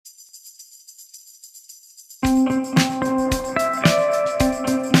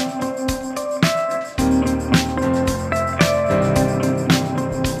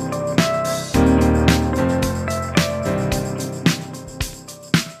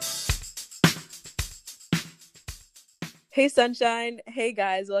Hey Sunshine. Hey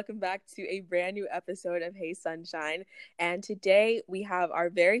guys, welcome back to a brand new episode of Hey Sunshine. And today we have our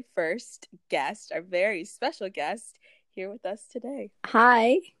very first guest, our very special guest here with us today.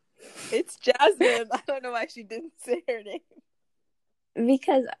 Hi. It's Jasmine. I don't know why she didn't say her name.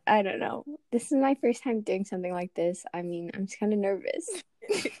 Because, I don't know. This is my first time doing something like this. I'm just kind of nervous.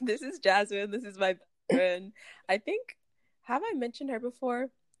 This is Jasmine. This is my best friend. I think, have I mentioned her before?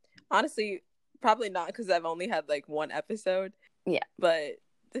 Honestly, probably not because I've only had like one episode. Yeah. But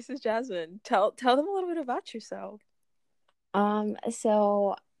this is Jasmine. Tell them a little bit about yourself.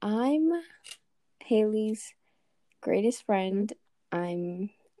 So I'm Haley's greatest friend.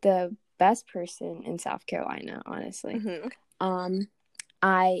 I'm the best person in South Carolina, honestly. Mm-hmm.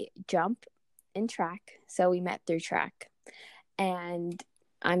 I jump in track, so we met through track. And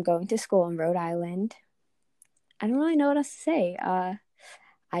I'm going to school in Rhode Island. I don't really know what else to say.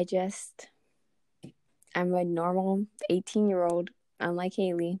 I'm a normal 18-year-old, unlike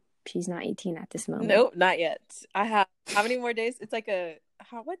Haley. She's not 18 at this moment. Nope, not yet. I have how many more days? It's like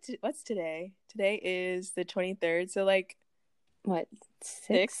what's today? Today is the 23rd. So like What,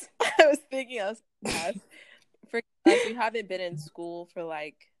 6? I was thinking I was fast. For us, we haven't been in school for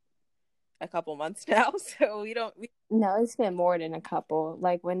like a couple months now, so No, it's been more than a couple.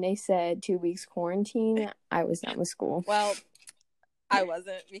 Like when they said 2 weeks quarantine, I was done with school. Well, I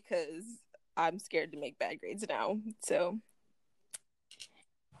wasn't because I'm scared to make bad grades now. So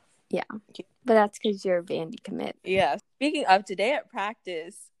yeah, but that's because you're a Vandy commit. Yeah. Speaking of today at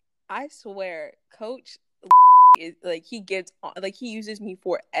practice, I swear, Coach is like he uses me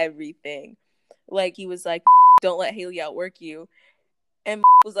for everything. Like he was like, "Don't let Haley outwork you," and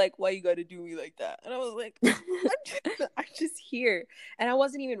was like, "Why you gotta do me like that?" And I was like, I'm just here, and I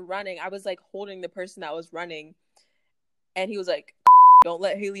wasn't even running. I was like holding the person that was running, and he was like, "Don't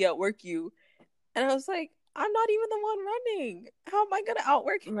let Haley outwork you," and I was like, "I'm not even the one running. How am I gonna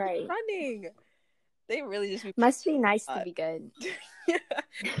outwork him running?" They really just must be nice to be good.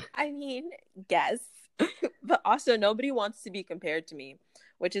 I mean, guess, but also nobody wants to be compared to me,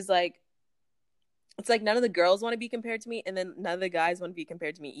 which is like, it's like none of the girls want to be compared to me, and then none of the guys want to be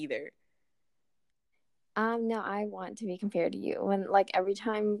compared to me either. No, I want to be compared to you. When like every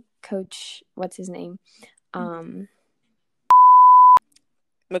time Coach, what's his name? McCoy?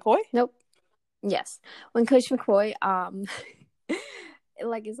 Nope. Yes. When Coach McCoy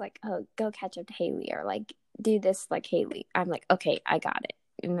like is like, "Oh, go catch up to Haley," or like do this like Haley. I'm like, okay, I got it.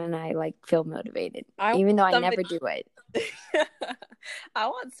 And then I like feel motivated. Even though I never do it. I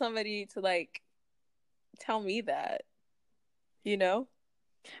want somebody to like tell me that, you know?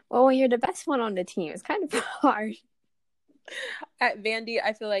 Well, when you're the best one on the team, it's kind of hard. At Vandy,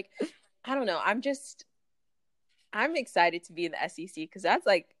 I feel like, I don't know, I'm excited to be in the SEC because that's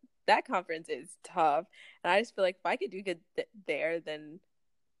like, that conference is tough. And I just feel like if I could do good there, then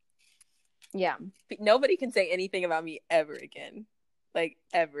yeah, nobody can say anything about me ever again. Like,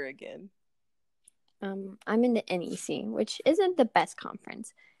 ever again. I'm in the NEC, which isn't the best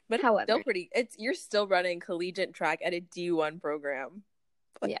conference. But however, you're still running collegiate track at a D1 program.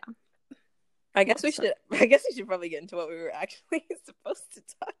 Yeah. I guess we should probably get into what we were actually supposed to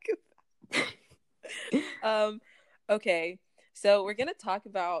talk about. Okay. So we're gonna talk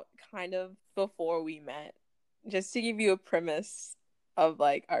about kind of before we met, just to give you a premise of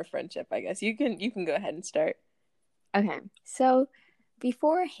like our friendship. I guess you can go ahead and start. Okay. So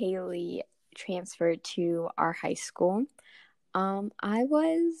before Haley transferred to our high school, I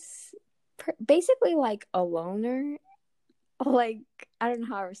was basically like a loner. Like, I don't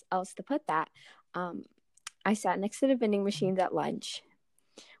know how else to put that. I sat next to the vending machines at lunch,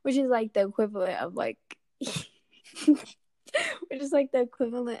 which is like the equivalent of like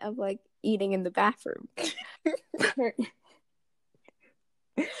eating in the bathroom.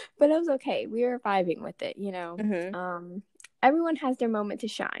 But it was okay. We were vibing with it, you know. Mm-hmm. Everyone has their moment to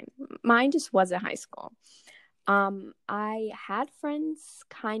shine. Mine just wasn't high school. I had friends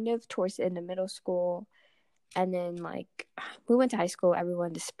kind of towards the end of middle school, and then like we went to high school,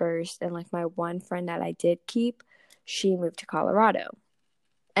 everyone dispersed, and like my one friend that I did keep, she moved to Colorado.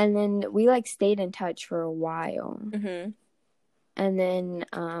 And then we like stayed in touch for a while. Mm-hmm. And then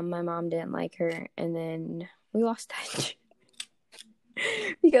my mom didn't like her, and then we lost touch.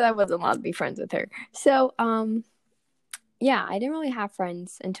 Because I wasn't allowed to be friends with her. So, yeah, I didn't really have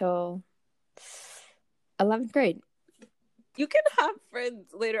friends until 11th grade. You can have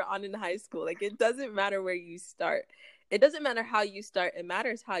friends later on in high school. Like, it doesn't matter where you start. It doesn't matter how you start. It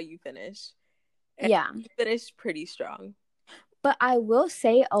matters how you finish. And yeah. you finished pretty strong. But I will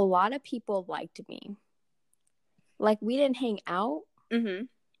say a lot of people liked me. Like, we didn't hang out. Mm-hmm.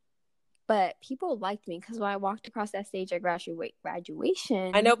 but people liked me because when I walked across that stage at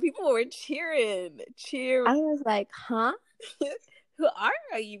graduation, I know people were cheering. I was like, huh? Who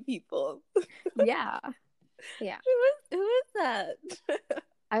are you people? Yeah. Who is that?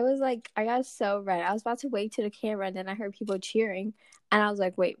 I was like, I got so red. I was about to wave to the camera, and then I heard people cheering, and I was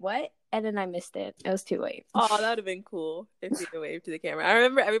like, wait, what? And then I missed it. It was too late. Oh, that would have been cool if you waved to the camera. I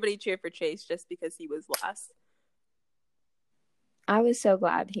remember everybody cheered for Chase just because he was last. I was so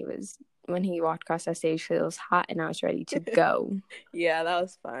glad when he walked across that stage because it was hot and I was ready to go. Yeah, that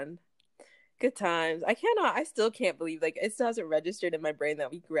was fun. Good times. I still can't believe, like, it still hasn't registered in my brain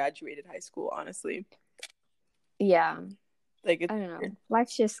that we graduated high school, honestly. Yeah. Like, I don't know.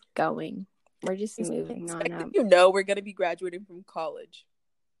 Life's just going. We're just moving on up. We're going to be graduating from college.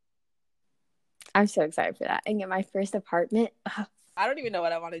 I'm so excited for that. And get my first apartment. Ugh. I don't even know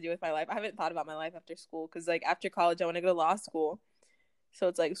what I want to do with my life. I haven't thought about my life after school because, like, after college, I want to go to law school. So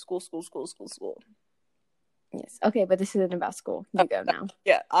it's like school. Yes. Okay, but this isn't about school. You go now.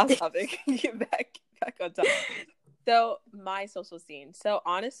 Yeah, off topic. Get back on topic. So, my social scene. So,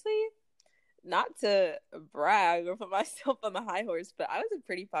 honestly, not to brag or put myself on the high horse, but I was a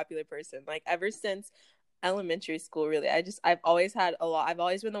pretty popular person. Like, ever since elementary school, really. I've always had a lot. I've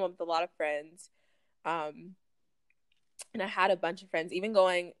always been the one with a lot of friends. And I had a bunch of friends, even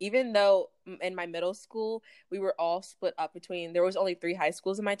though in my middle school, we were all split up there was only 3 high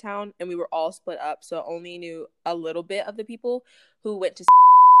schools in my town, and we were all split up. So I only knew a little bit of the people who went to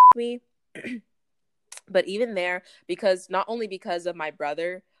me. But even there, not only because of my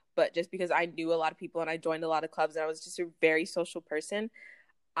brother, but just because I knew a lot of people and I joined a lot of clubs and I was just a very social person,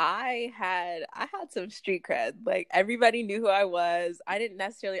 I had some street cred. Like, everybody knew who I was. I didn't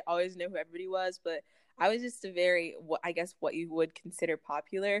necessarily always know who everybody was, but I was just a very, what you would consider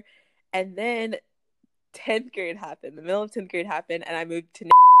popular. And then 10th grade happened. The middle of 10th grade happened, and I moved to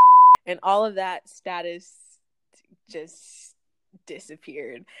and all of that status just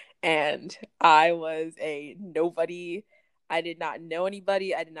disappeared. And I was a nobody. I did not know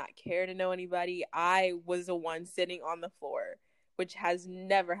anybody. I did not care to know anybody. I was the one sitting on the floor, which has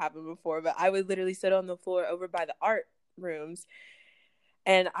never happened before. But I would literally sit on the floor over by the art rooms.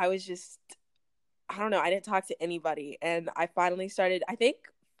 And I was just, I don't know, I didn't talk to anybody. And I finally started, the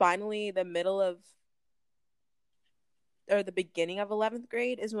beginning of 11th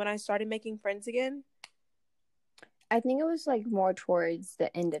grade is when I started making friends again. I think it was like more towards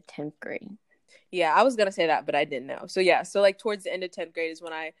the end of 10th grade. Yeah, I was going to say that, but I didn't know. So yeah, so like towards the end of 10th grade is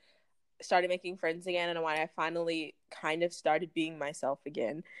when I started making friends again and when I finally kind of started being myself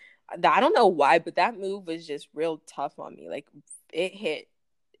again. I don't know why, but that move was just real tough on me. Like, it hit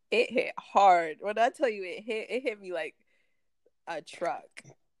hard. When I tell you it hit me like a truck.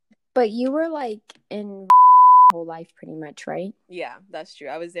 But you were like in whole life pretty much, right? Yeah, that's true.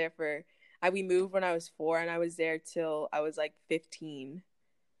 I was there we moved when I was 4 and I was there till I was like 15.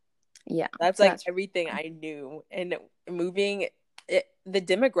 Yeah. That's like everything I knew. And moving, the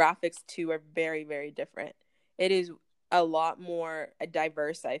demographics too are very, very different. It is a lot more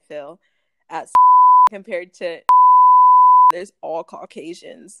diverse, I feel, at compared to there's all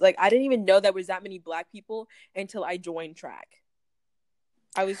Caucasians. Like, I didn't even know there was that many Black people until I joined track.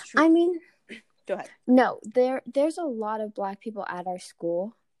 Go ahead. No, there's a lot of Black people at our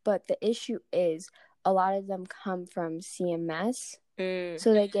school, but the issue is a lot of them come from CMS.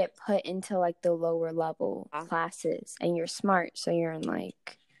 So they get put into like the lower level classes, and you're smart, so you're in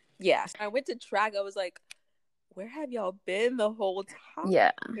like. Yeah. I went to track. I was like, where have y'all been the whole time?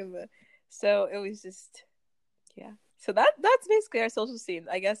 Yeah. So it was just, yeah. So that's basically our social scene.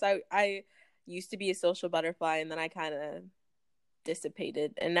 I guess I used to be a social butterfly, and then I kind of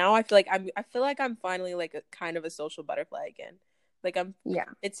dissipated, and now I feel like I'm finally like a kind of a social butterfly again. Like,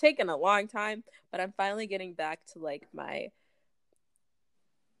 it's taken a long time, but I'm finally getting back to like my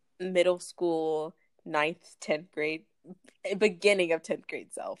middle school 9th 10th grade, beginning of 10th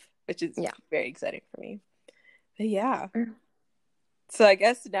grade self, which is very exciting for me. But yeah, so I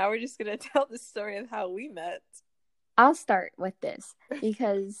guess now we're just gonna tell the story of how we met. I'll start with this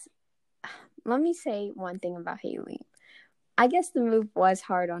because let me say one thing about Haley. I guess the move was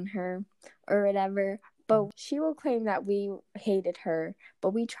hard on her or whatever, but she will claim that we hated her, but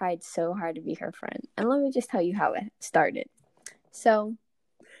we tried so hard to be her friend. And let me just tell you how it started. So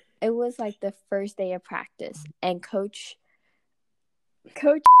it was like the first day of practice, and Coach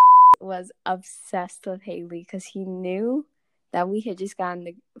was obsessed with Haley because he knew that we had just gotten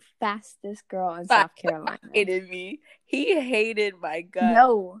the fastest girl in South Carolina. He hated me. He hated my gut.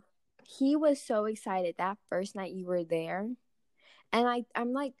 No, he was so excited that first night you were there. And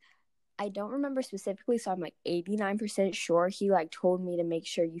I'm like, I don't remember specifically, so I'm like 89% sure he like told me to make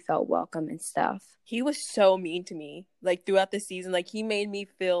sure you felt welcome and stuff. He was so mean to me, like throughout the season. Like he made me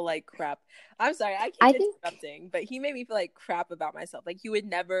feel like crap. I'm sorry, I keep interrupting, but he made me feel like crap about myself. Like he would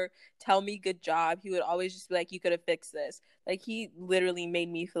never tell me good job. He would always just be like, you could have fixed this. Like he literally made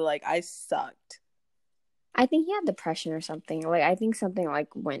me feel like I sucked. I think he had depression or something. Like I think something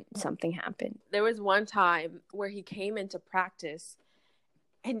something happened. There was one time where he came into practice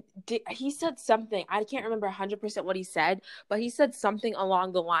and he said something. I can't remember 100% what he said, but he said something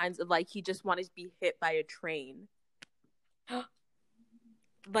along the lines of like he just wanted to be hit by a train.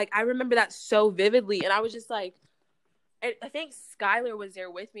 Like I remember that so vividly, and I was just like, I think Skylar was there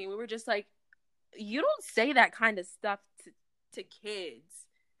with me. We were just like, you don't say that kind of stuff to kids.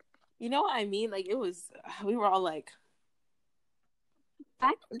 You know what I mean? Like it was, we were all like,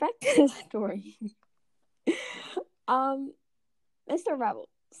 back to the story. Mr. Rebels.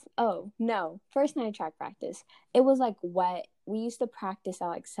 Oh no! First night of track practice. It was like wet. We used to practice at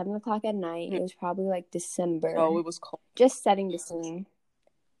like 7:00 at night. It was probably like December. Oh, it was cold. Just setting the scene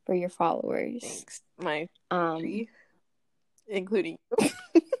for your followers. Thanks, my including you.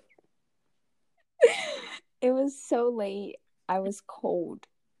 It was so late. I was cold,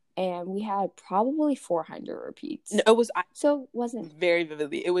 and we had probably 400 repeats. No, it was so it wasn't very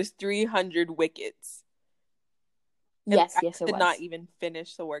vividly. It was 300 wickets. Yes, I it was. did not even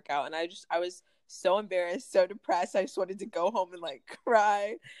finish the workout, and I was so embarrassed, so depressed. I just wanted to go home and like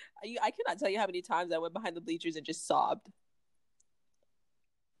cry. I cannot tell you how many times I went behind the bleachers and just sobbed,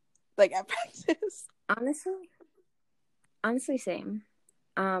 like at practice. Honestly, same.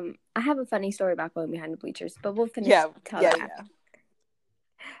 I have a funny story about going behind the bleachers, but we'll finish. Yeah.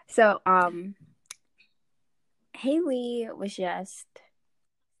 So, Haley was just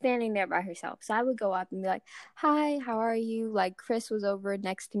standing there by herself. So I would go up and be like, hi, how are you? Like Chris was over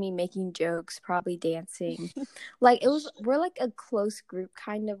next to me making jokes, probably dancing. Like we're like a close group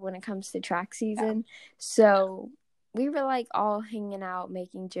kind of when it comes to track season. Yeah. So we were like all hanging out,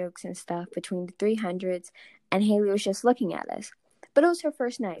 making jokes and stuff between the 300s, and Haley was just looking at us. But it was her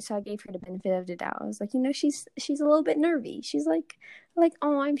first night, so I gave her the benefit of the doubt. I was like, she's a little bit nervy. She's like,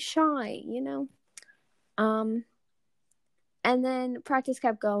 oh, I'm shy, And then practice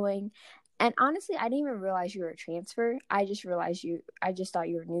kept going. And honestly, I didn't even realize you were a transfer. I just thought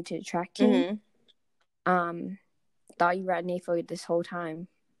you were new to the track team. Mm-hmm. Thought you were at NAFO this whole time.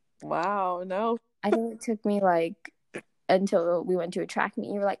 Wow, no. I think it took me like until we went to a track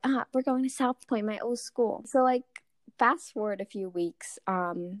meet. You were like, we're going to South Point, my old school. So like fast forward a few weeks,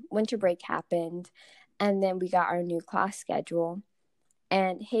 winter break happened, and then we got our new class schedule.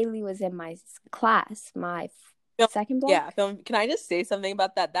 And Haley was in my class, my second block. Yeah, can I just say something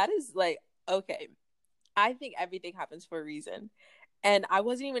about that? That is like, okay, I think everything happens for a reason. And I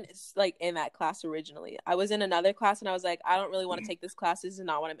wasn't even like in that class originally. I was in another class and I was like, I don't really want to take this class. This is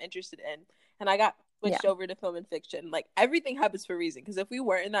not what I'm interested in. And I got switched over to film and fiction. Like everything happens for a reason. Because if we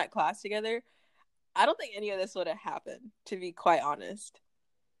weren't in that class together, I don't think any of this would have happened, to be quite honest.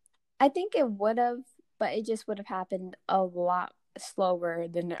 I think it would have, but it just would have happened a lot slower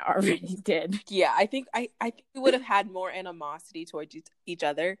than it already did. Yeah, I think we would have had more animosity towards each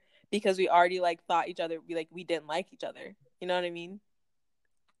other because we already like thought each other we didn't like each other. You know what I mean?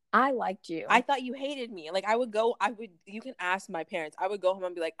 I liked you. I thought you hated me. Like you can ask my parents. I would go home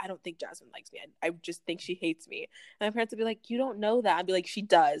and be like, I don't think Jasmine likes me. I just think she hates me. And my parents would be like, you don't know that. I'd be like, she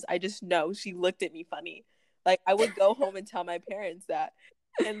does. I just know she looked at me funny. Like I would go home and tell my parents that.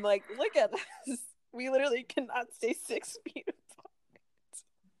 And like, look at us. We literally cannot stay 6 feet apart.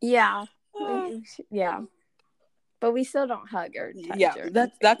 Yeah. Yeah. But we still don't hug or touch. Yeah,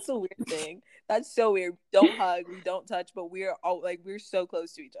 that's a weird thing. That's so weird. We don't hug, we don't touch, but we're all like we're so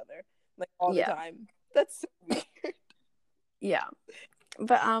close to each other, like all the time. That's so weird. Yeah,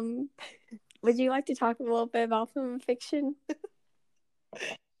 but would you like to talk a little bit about film and fiction?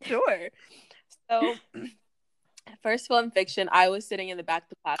 Sure. So, first film fiction, I was sitting in the back of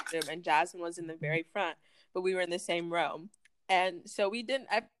the classroom, and Jasmine was in the very front, but we were in the same row, and so we didn't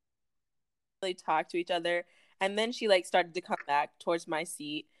really talk to each other. And then she like started to come back towards my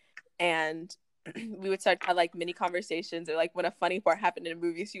seat, and we would start to have like mini conversations, or like when a funny part happened in a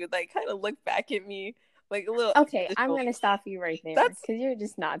movie, she would like kind of look back at me like a little. Okay, I'm gonna stop you right there because you're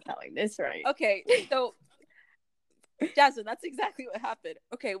just not telling this right. Okay, so Jasmine, that's exactly what happened.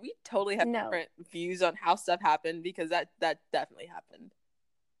 Okay, we totally have different views on how stuff happened because that definitely happened.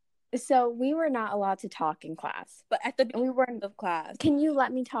 So we were not allowed to talk in class. But at the beginning of class. Can you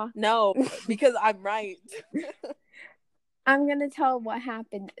let me talk? No, because I'm right. I'm gonna tell what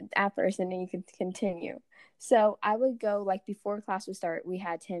happened at first, and then you can continue. So I would go like before class would start. We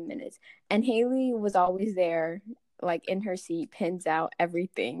had 10 minutes, and Haley was always there, like in her seat, pins out,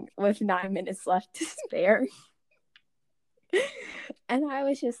 everything, with 9 minutes left to spare. And I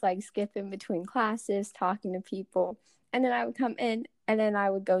was just like skipping between classes, talking to people, and then I would come in, and then I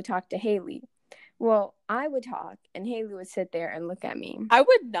would go talk to Haley. Well, I would talk, and Haley would sit there and look at me. I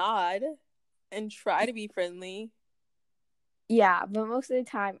would nod and try to be friendly. Yeah, but most of the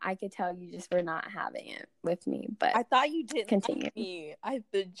time I could tell you just were not having it with me. But I thought you didn't continue. like me. I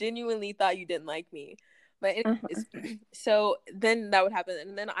genuinely thought you didn't like me. But anyways, so then that would happen.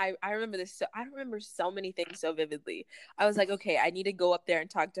 And then I remember this. So I remember so many things so vividly. I was like, okay, I need to go up there and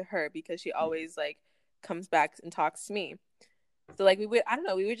talk to her because she always like comes back and talks to me. So like we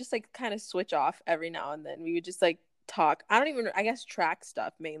would just like kind of switch off every now and then. We would just like talk. I guess track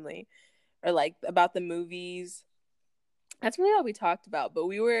stuff mainly, or like about the movies. That's really all we talked about. But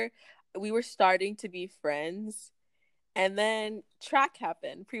we were starting to be friends. And then track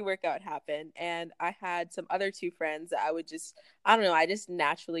happened, pre-workout happened, and I had some other two friends that I just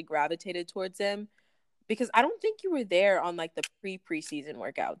naturally gravitated towards them because I don't think you were there on like the preseason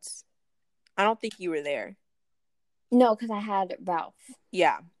workouts. I don't think you were there. No, because I had Ralph.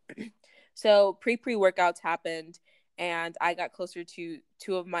 Yeah. So pre-workouts happened, and I got closer to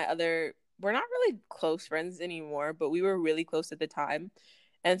two of my other, we're not really close friends anymore, but we were really close at the time.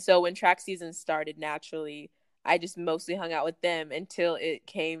 And so when track season started, naturally, I just mostly hung out with them until it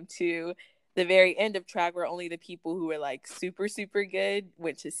came to the very end of track where only the people who were like super, super good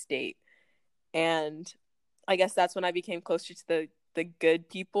went to state. And I guess that's when I became closer to the good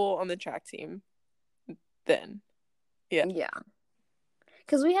people on the track team then. Yeah. Yeah.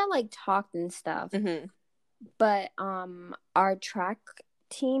 Because we had like talked and stuff. Mm-hmm. But our track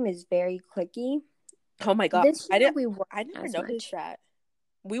team is very cliquey. Oh my God. This year I never noticed that.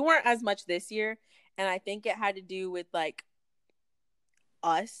 We weren't as much this year. And I think it had to do with like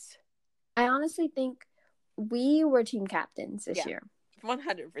us. I honestly think we were team captains this year.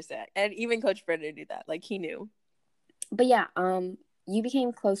 100%. And even Coach Brenner knew that. Like he knew. But yeah, you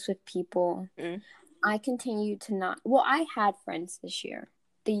became close with people. Mm. I continued to not. Well, I had friends this year.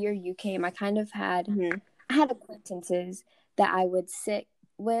 The year you came, I kind of had. Mm-hmm. I had acquaintances that I would sit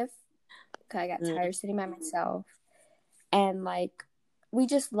with because I got tired sitting by myself, and like we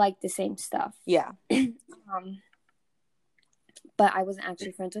just liked the same stuff. Yeah. But I wasn't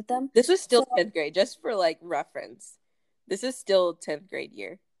actually friends with them. This was still 10th grade, just for like reference. This is still 10th grade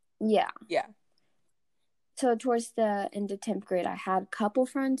year. Yeah. Yeah. So towards the end of 10th grade, I had a couple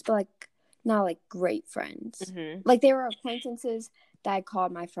friends, but like not like great friends. Mm-hmm. Like they were acquaintances that I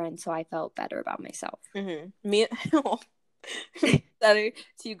called my friends, so I felt better about myself. Mm-hmm. Me and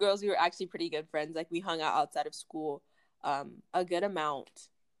two girls, we were actually pretty good friends. Like we hung out outside of school a good amount.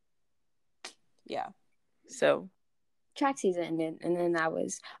 Yeah. So track season ended, and then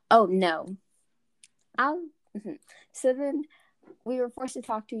so then we were forced to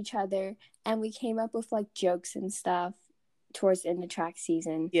talk to each other, and we came up with like jokes and stuff towards the end of track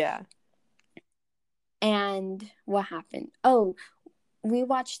season. Yeah. And what happened? Oh, we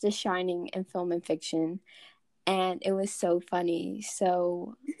watched The Shining in Film and Fiction, and it was so funny.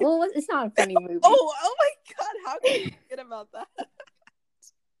 So, well, it's not a funny movie. Oh my God, how can you forget about that?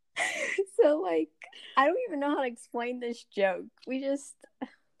 So, like, I don't even know how to explain this joke.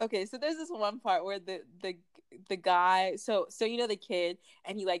 Okay, so there's this one part where the guy, so you know the kid,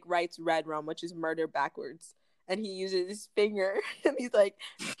 and he like writes red rum, which is murder backwards, and he uses his finger, and he's like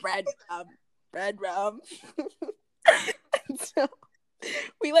red rum. And so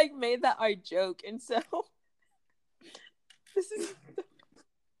we like made that our joke, and so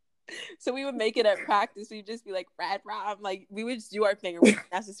so we would make it at practice. We'd just be like red rum, like we would just do our finger. We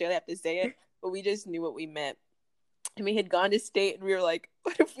didn't necessarily have to say it, but we just knew what we meant. And we had gone to state, and we were like,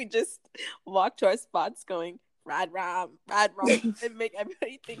 what if we just walk to our spots going, rad ram, and make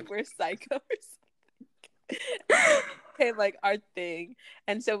everybody think we're psycho or something. Okay, like our thing.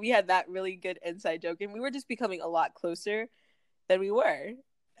 And so we had that really good inside joke, and we were just becoming a lot closer than we were.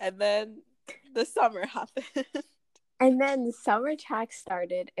 And then the summer happened. And then the summer track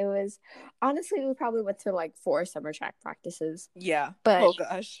started. It was, honestly, we probably went to like 4 summer track practices. Yeah. But, oh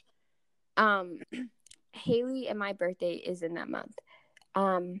gosh. Haley and my birthday is in that month.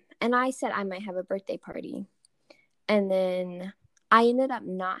 And I said I might have a birthday party. And then I ended up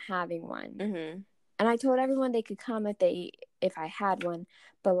not having one. Mm-hmm. And I told everyone they could come if I had one.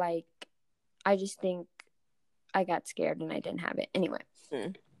 But like, I just think I got scared and I didn't have it. Anyway.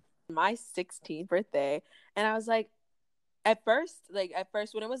 My 16th birthday. And I was like, at first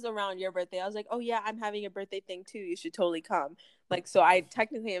when it was around your birthday, I was like, oh yeah, I'm having a birthday thing too, you should totally come. Like, so I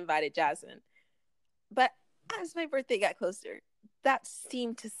technically invited Jasmine, but as my birthday got closer, that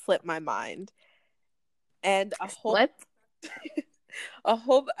seemed to slip my mind, and Slip?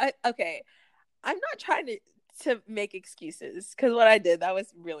 okay, I'm not trying to make excuses, because what I did, that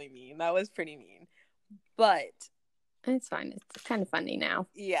was really mean, that was pretty mean, but It's fine. It's kind of funny now.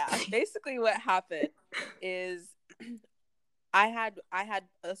 yeah, basically what happened is I had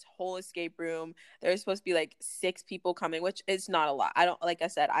this whole escape room. There was supposed to be like 6 people coming, which is not a lot. I don't, like I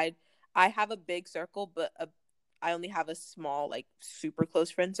said, I have a big circle, but I only have a small, like, super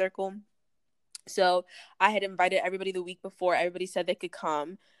close friend circle. So I had invited everybody the week before. Everybody said they could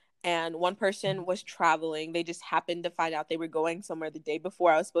come, and one person was traveling. They just happened to find out they were going somewhere the day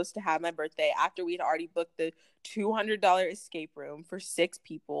before I was supposed to have my birthday, after we'd already booked the $200 escape room for 6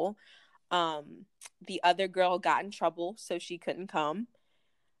 people. The other girl got in trouble, so she couldn't come.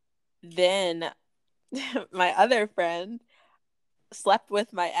 Then my other friend slept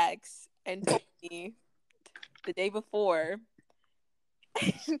with my ex and told me the day before.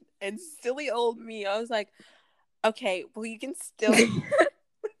 And silly old me, I was like, okay, well, you can still.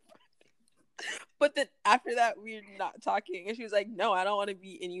 But then after that, we're not talking. And she was like, no, I don't want to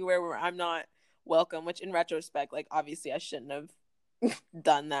be anywhere where I'm not welcome. Which, in retrospect, like, obviously I shouldn't have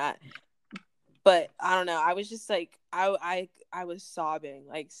done that. But I don't know. I was just like, I was sobbing,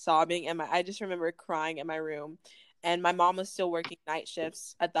 and I just remember crying in my room, and my mom was still working night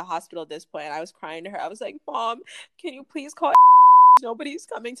shifts at the hospital at this point. I was crying to her. I was like, Mom, can you please call? Nobody's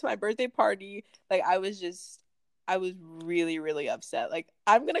coming to my birthday party. Like, I was really, really upset. Like,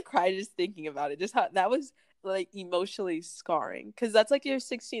 I'm gonna cry just thinking about it. Just how that was, like, emotionally scarring, because that's like your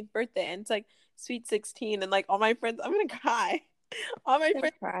 16th birthday, and it's like sweet 16, and like all my friends, I'm gonna cry. All my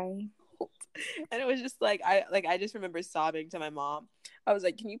friends. Cry. And it was just like, I just remember sobbing to my mom. I was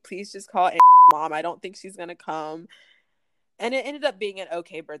like, can you please just call Mom? I don't think she's gonna come. And it ended up being an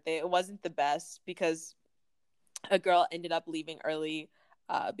okay birthday. It wasn't the best, because a girl ended up leaving early,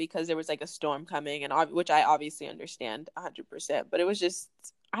 because there was like a storm coming, and which I obviously understand 100%. But it was just,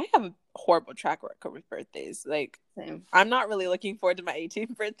 I have a horrible track record with birthdays. Like, Same. I'm not really looking forward to my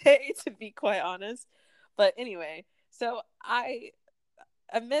 18th birthday, to be quite honest. But anyway, so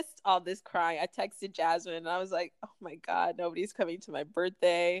amidst all this crying, I texted Jasmine, and I was like, oh my God, nobody's coming to my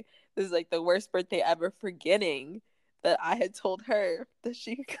birthday. This is like the worst birthday ever, forgetting that I had told her that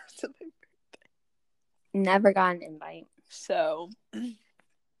she could come to my birthday. Never got an invite. So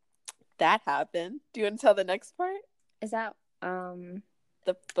that happened. Do you want to tell the next part? Is that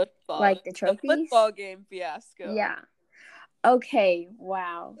the football, like the trophies? The football game fiasco. Yeah. Okay,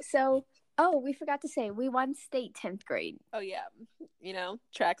 wow. So, we forgot to say we won state 10th grade. Oh yeah.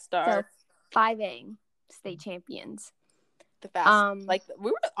 Track star. So 5A state champions. The fast. Like,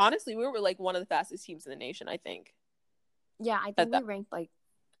 we were like one of the fastest teams in the nation, I think. Yeah, I think we ranked like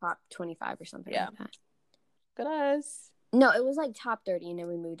top 25 or something like that. Good us. No, it was like top 30, and then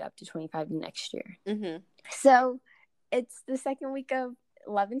we moved up to 25 the next year. Mm-hmm. So it's the second week of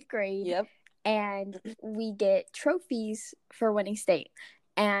 11th grade. Yep. And we get trophies for winning state.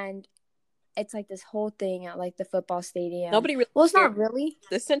 And it's like this whole thing at like the football stadium. Nobody really. Well, it's not really.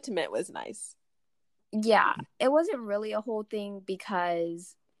 The sentiment was nice. Yeah, it wasn't really a whole thing,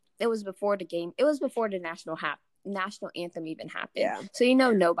 because it was before the game. It was before the national anthem even happened. Yeah. So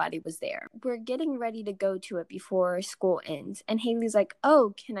nobody was there. We're getting ready to go to it before school ends, and Haley's like,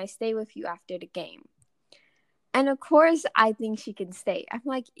 "Oh, can I stay with you after the game?" And of course, I think she can stay. I'm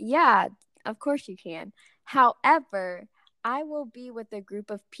like, "Yeah, of course you can. However, I will be with a group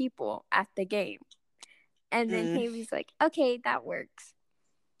of people at the game." And then Haley's like, "Okay, that works."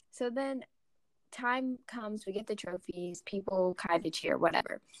 So then time comes, we get the trophies, people kind of cheer,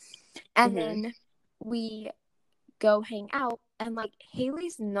 whatever. And then we go hang out, and like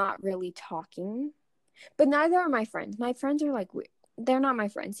Haley's not really talking, but neither are my friends. My friends are like, they're not my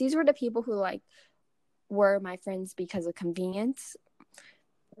friends. These were the people who like were my friends because of convenience.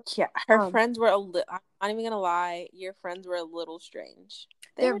 Yeah, her friends were I'm not even gonna lie, your friends were a little strange.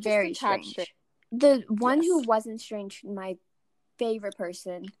 They're very strange. The one who wasn't strange, my favorite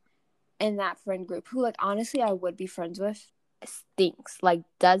person in that friend group, who like honestly I would be friends with, stinks. Like,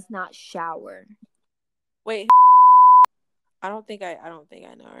 does not shower. Wait, I don't think I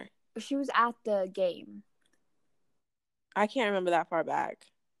know her. She was at the game. I can't remember that far back,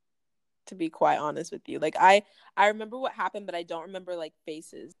 to be quite honest with you. Like, I remember what happened, but I don't remember like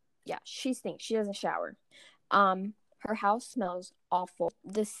faces. Yeah, she stinks. She doesn't shower. Her house smells awful.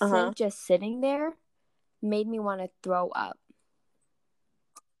 The sink just sitting there made me want to throw up.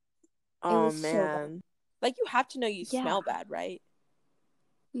 Oh man. Like, you have to know you Yeah, smell bad, right?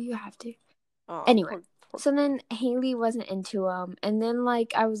 you have to. Oh, Anyway, poor. so then Haley wasn't into him, and then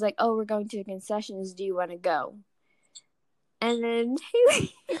like I was like, "Oh, we're going to the concessions. Do you want to go?" And then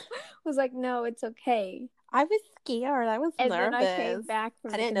Haley was like, "No, it's okay." I was scared. I was And then I came nervous. back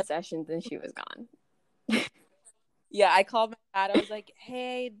from I the didn't know. concessions, and she was gone. Yeah, I called my dad. I was like,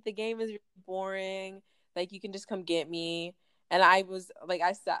 "Hey, the game is really boring. Like, you can just come get me." And I was like,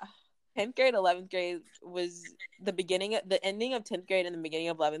 I sat 10th grade, 11th grade was the ending of 10th grade and the beginning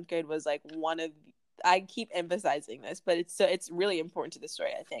of 11th grade was like one of, I keep emphasizing this, but it's really important to the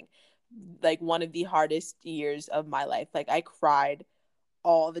story, I think. Like, one of the hardest years of my life. Like, I cried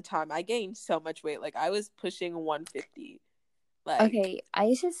all the time. I gained so much weight. Like, I was pushing 150. Like, Okay,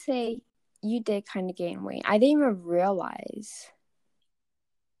 I should say you did kind of gain weight. I didn't even realize.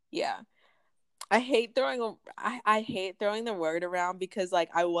 yeah. I hate throwing the word around because like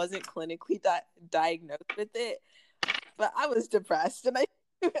I wasn't clinically diagnosed with it, but I was depressed, and I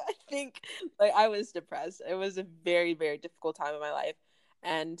I think like I was depressed. It was a very, very difficult time in my life,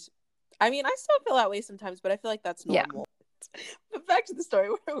 and I mean I still feel that way sometimes, but I feel like that's Yeah. normal. But back to the story.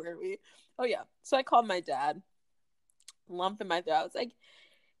 Where were we? Oh yeah. So I called my dad, lump in my throat. I was like,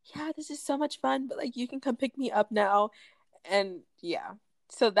 "Yeah, this is so much fun, but like you can come pick me up now." And yeah,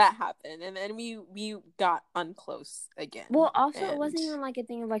 so that happened, and then we got unclose again, Well, also, it and wasn't even like a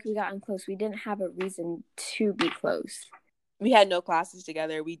thing of like we got close. We didn't have a reason to be close. we had no classes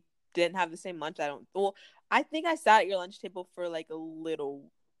together. We didn't have the same lunch. I think I sat at your lunch table for like a little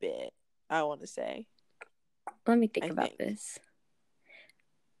bit, I want to say. Let me think I about think. this.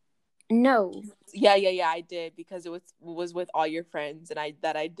 No. Yeah, I did, because it was with all your friends, and I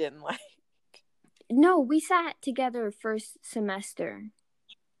didn't like. No, we sat together first semester.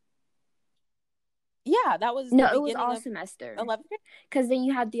 Yeah, that was No, the it was beginning all of semester. 11th grade. Because then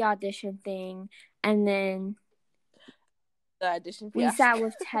you had the audition thing, and then The audition we sat fiasco.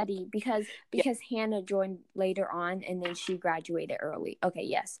 with Teddy because Yeah, Hannah joined later on, and then she graduated early. Okay,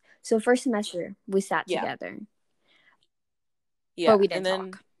 yes. So first semester we sat yeah, together, but yeah, we and didn't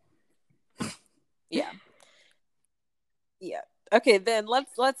then talk. yeah. Yeah. Okay, then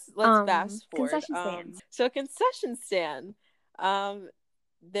let's fast forward. Concession stands. So concession stand. Um,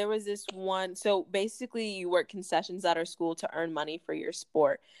 there was this one. So basically, you work concessions at our school to earn money for your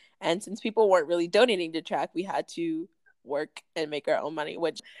sport, and since people weren't really donating to track, we had to work and make our own money.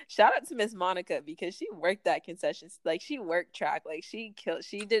 Which, shout out to Miss Monica, because she worked that concessions. Like, she worked track. Like, she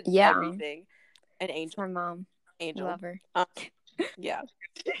did Yeah, everything. An angel, my mom, angel. love her. Yeah,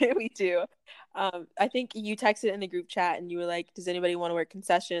 we do. I think you texted in the group chat and you were like, "Does anybody want to work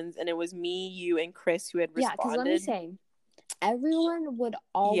concessions?" And it was me, you, and Chris who had Yeah, because let me responded. say, everyone would Yeah.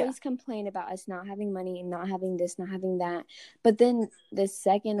 always complain about us not having money, not having this, not having that. But then the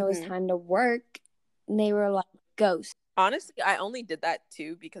second it was Mm-hmm. time to work, they were like, ghost. Honestly, I only did that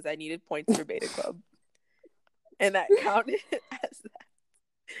too because I needed points for Beta Club, and that counted as that.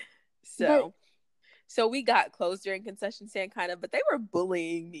 But So we got close during concession stand, kind of, but they were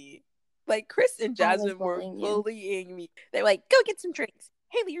bullying me. Like, Chris and I was Jasmine were bullying you. bullying me. They were like, "Go get some drinks.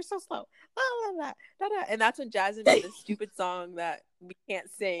 Haley, you're so slow." Blah, blah, blah, blah. And that's when Jasmine made this stupid song that we can't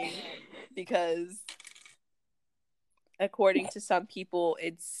sing because, according to some people,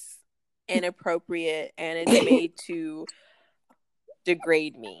 it's inappropriate and it's made to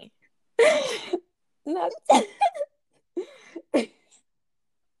degrade me.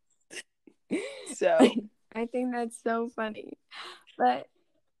 So I think that's so funny. But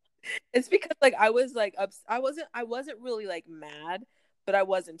it's because like I was like I wasn't really like mad, but I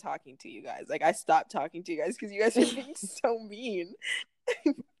wasn't talking to you guys. Like, I stopped talking to you guys because you guys were being so mean.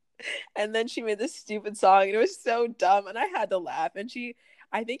 And then she made this stupid song and it was so dumb and I had to laugh. And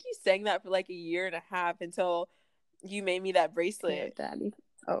I think you sang that for like a year and a half until you made me that bracelet. Daddy.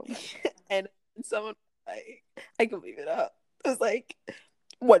 Oh. And someone, I can leave it up. I was like,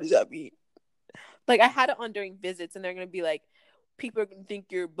 "What does that mean?" Like, I had it on during visits and they're gonna be like, "People are gonna think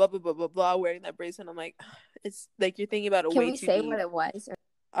you're blah blah blah blah blah wearing that bracelet." I'm like, it's like you're thinking about it Can way we too say what deep. it was?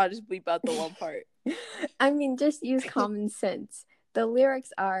 I'll just bleep out the one part. I mean, just use common sense. The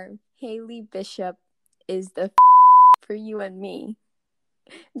lyrics are Haley Bishop is the for you and me.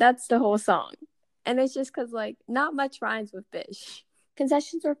 That's the whole song. And it's just because, like, not much rhymes with Bish.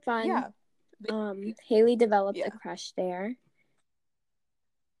 Concessions were fun. Yeah. Haley developed Yeah. a crush there.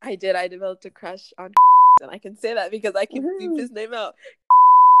 I did. I developed a crush on and I can say that because I can bleep his name out.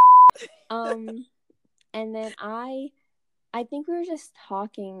 And then I think we were just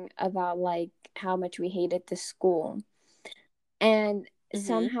talking about like how much we hated the school. And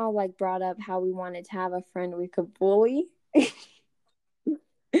somehow like brought up how we wanted to have a friend we could bully.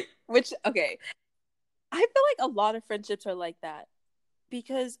 Which, okay, I feel like a lot of friendships are like that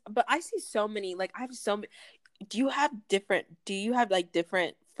but I see so many, like I have so many. Do you have like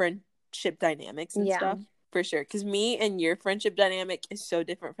different friendship dynamics and Yeah. stuff? For sure. Because me and your friendship dynamic is so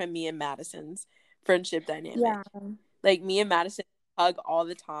different from me and Madison's friendship dynamic. Yeah. Like me and Madison hug all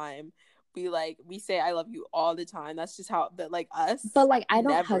the time. We say I love you all the time. That's just how, but like us, But like I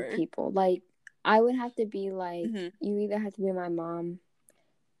don't hug never. people. Like I would have to be like, you either have to be my mom,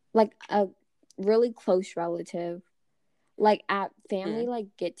 like a really close relative, like at family like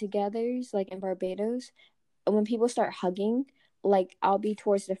get-togethers, like in Barbados, when people start hugging, like I'll be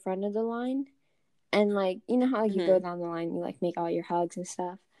towards the front of the line, and like you know how you go down the line, you like make all your hugs and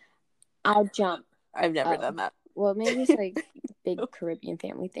stuff. I'll jump. I've never done that. Well, maybe it's like big Caribbean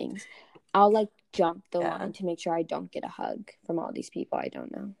family things. I'll like jump the line to make sure I don't get a hug from all these people I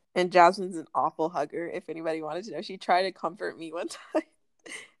don't know. And Jasmine's an awful hugger. If anybody wanted to know, she tried to comfort me one time,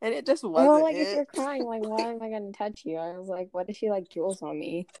 and it just wasn't. Well, like if you're crying, like why am I gonna touch you? I was like, what if she like drools on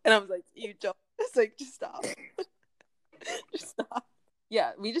me? And I was like, you don't. It's like, just stop. Just stop.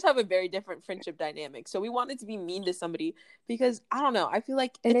 Yeah, we just have a very different friendship dynamic. So we wanted to be mean to somebody because I don't know. I feel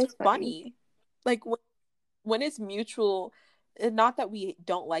like it's funny. Like when it's mutual, not that we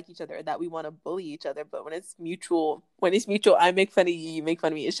don't like each other, that we want to bully each other, but when it's mutual, I make fun of you, you make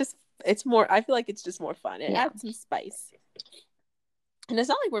fun of me. It's more. I feel like it's just more fun. It adds some spice. And it's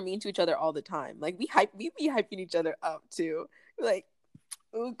not like we're mean to each other all the time. Like we be hyping each other up too. We're like,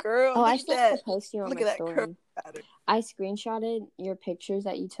 oh girl, I still have to post you on look my at story. That curl. I screenshotted your pictures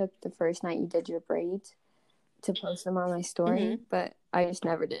that you took the first night you did your braids to post them on my story, but I just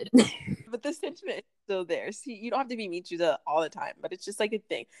never did. But the sentiment is still there. See, you don't have to be mean to each other all the time, but it's just like a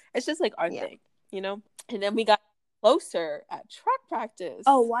thing. It's just like our thing, you know? And then we got closer at track practice.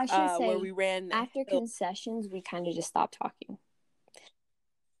 Oh, well, I should say, where we ran after concessions, we kind of just stopped talking.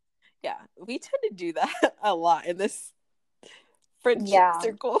 Yeah, we tend to do that a lot in this friendship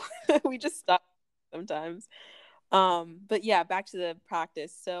circle. We just stop sometimes. But yeah, back to the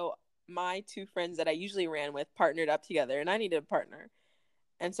practice. So my two friends that I usually ran with partnered up together, and I needed a partner.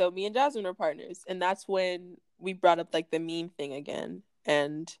 And so me and Jasmine were partners. And that's when we brought up like the meme thing again.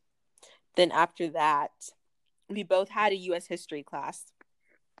 And then after that, we both had a US history class.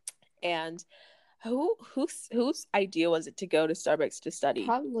 And whose idea was it to go to Starbucks to study?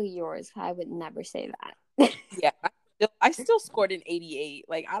 Probably yours. I would never say that. Yeah. I still scored an 88.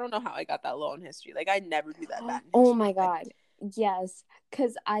 Like, I don't know how I got that low in history. Like, I never do that bad in history. Oh my God. Yes.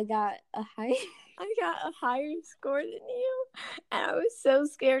 Because I got a higher score than you. And I was so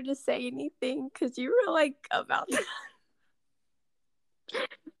scared to say anything because you were like about to...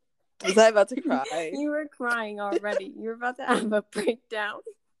 Was I about to cry? You were crying already. You were about to have a breakdown.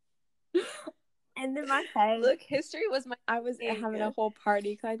 And in my head, look, history was I was having a whole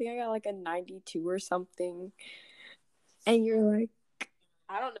party because I think I got like a 92 or something. And you're like,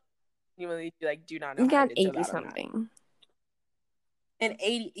 I don't know. You really like do not know. You got 80 something. An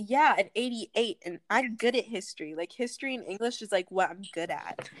 80, yeah, an 88, and I'm good at history. Like history and English is like what I'm good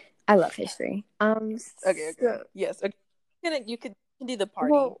at. I love history. Okay. So, yes. Okay. You can do the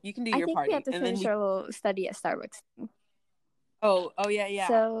party. Well, you can do your party. We have to finish our little study at Starbucks. Oh yeah.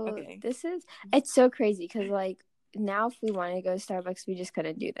 So it's so crazy because like now if we wanted to go to Starbucks, we just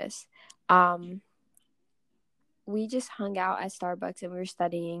couldn't do this. We just hung out at Starbucks and we were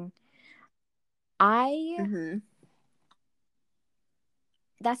studying.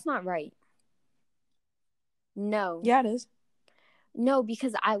 That's not right. No. Yeah, it is. No,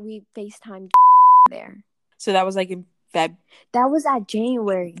 because we FaceTimed there. So that was like in Feb. That was at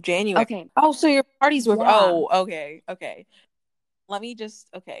January. Okay. Oh, so your parties were. Yeah. Oh, okay. Let me just.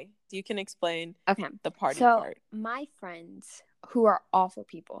 Okay, you can explain. Okay. The party part. So my friends, who are awful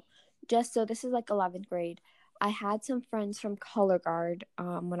people, just so this is like 11th grade. I had some friends from Color Guard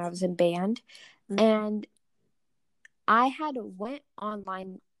when I was in band, and I had went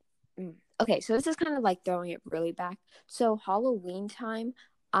online. Okay, so this is kind of like throwing it really back. So Halloween time,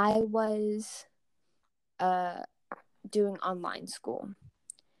 I was doing online school.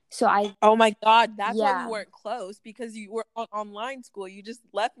 So oh my God, that's why we weren't close, because you were on online school. You just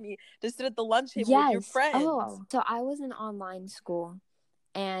left me to sit at the lunch table with your friends. Oh, so I was in online school,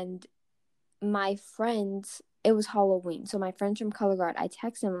 and my friends, it was Halloween. So my friends from Color Guard, I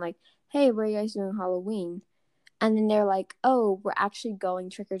texted them like, hey, where are you guys doing Halloween? And then they're like, oh, we're actually going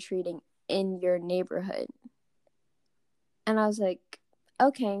trick-or-treating in your neighborhood. And I was like,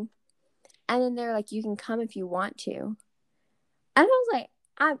 okay. And then they're like, you can come if you want to. And I was like,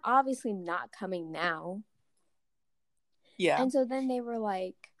 I'm obviously not coming now. Yeah. And so then they were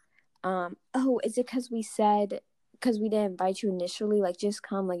like, oh, is it because we didn't invite you initially? Like, just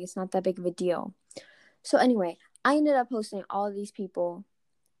come. Like, it's not that big of a deal. So anyway, I ended up hosting all of these people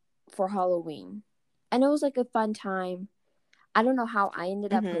for Halloween. And it was like a fun time. I don't know how I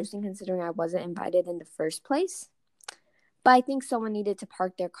ended up hosting considering I wasn't invited in the first place. But I think someone needed to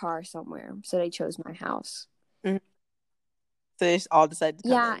park their car somewhere, so they chose my house. Mm-hmm. So they just all decided to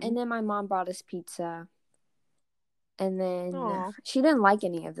come in. And then my mom brought us pizza. And then Aww. she didn't like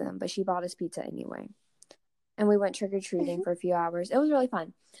any of them, but she bought us pizza anyway. And we went trick-or-treating for a few hours. It was really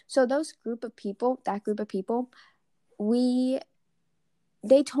fun. So that group of people, they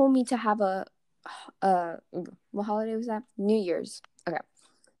told me to have what holiday was that? New Year's. Okay.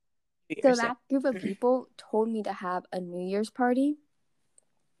 So that group of people told me to have a New Year's party.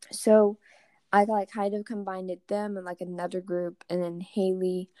 So I like kind of combined them and like another group, and then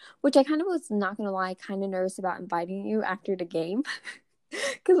Haley, which I kind of was, not gonna lie, kind of nervous about inviting you after the game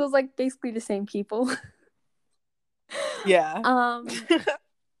because it was like basically the same people. Yeah.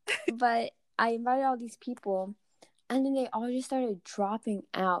 But I invited all these people, and then they all just started dropping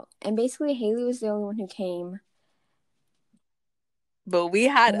out, and basically Haley was the only one who came. But we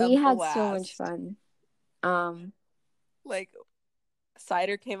had so much fun. Like,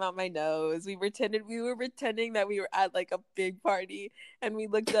 cider came out my nose. We were pretending that we were at like a big party, and we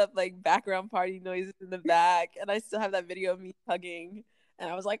looked up like background party noises in the back, and I still have that video of me hugging, and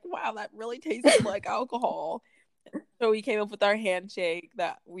I was like, wow, that really tasted like alcohol. So we came up with our handshake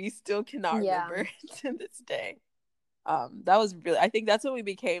that we still cannot remember to this day. That was really, I think that's when we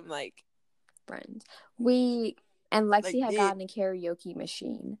became like friends. And Lexi had gotten a karaoke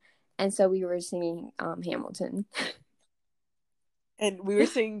machine, and so we were singing Hamilton. And we were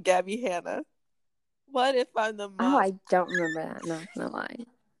singing Gabby Hanna. What if I'm the mom? Oh, I don't remember that. Not gonna lie.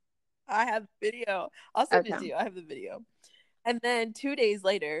 I have the video. I'll send it to you. I have the video. And then 2 days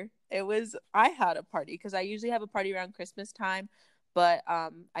later, I had a party because I usually have a party around Christmas time, but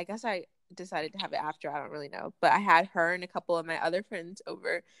I guess I decided to have it after. I don't really know, but I had her and a couple of my other friends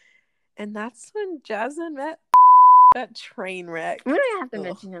over, and that's when Jasmine met that train wreck. We don't have to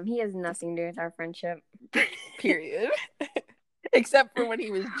mention him. He has nothing to do with our friendship. Period. Except for when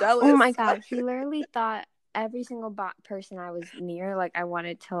he was jealous. Oh my god, he literally thought every single person I was near, like I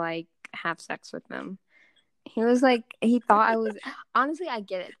wanted to like have sex with them. He was like, he thought I was. Honestly, I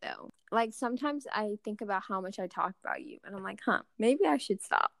get it though. Like sometimes I think about how much I talk about you, and I'm like, maybe I should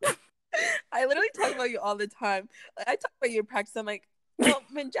stop. I literally talk about you all the time. Like, I talk about you in practice. I'm like, well,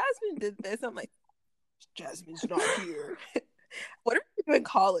 when Jasmine did this, I'm like, Jasmine's not here. What are you doing in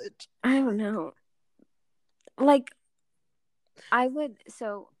college? I don't know. Like, I would.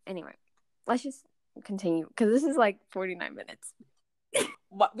 So anyway, let's just continue because this is like 49 minutes.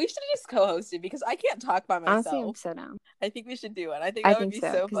 We should have just co-hosted because I can't talk by myself. Honestly, I'm so down. I think we should do it. I think that would be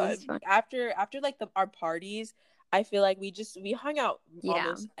so fun. After like our parties, I feel like we hung out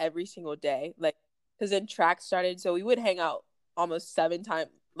almost every single day. Like, because then track started, so we would hang out almost 7 times,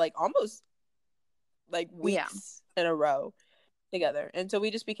 like almost like weeks in a row together. And so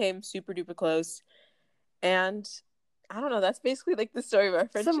we just became super duper close. And I don't know, that's basically like the story of our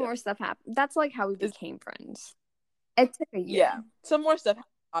friendship. Some more stuff happened. That's like how we became friends. It took a year. Yeah, some more stuff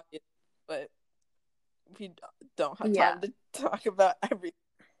happened, obviously, but we don't have time to talk about everything.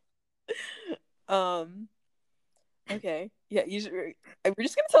 Okay. Yeah, we're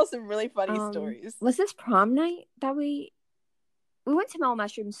just gonna tell some really funny stories. Was this prom night that we went to Mel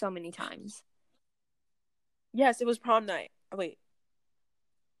Mushroom so many times? Yes, it was prom night. Oh, wait.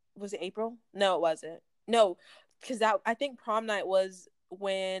 Was it April? No, it wasn't. No, because I think prom night was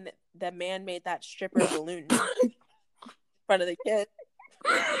when the man made that stripper balloon in front of the kid.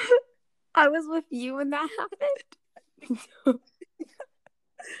 I was with you when that happened.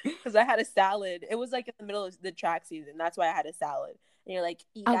 Because I had a salad. It was like in the middle of the track season. That's why I had a salad. And you're like,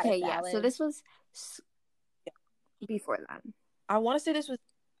 eat that salad. So this was before that. I want to say this was.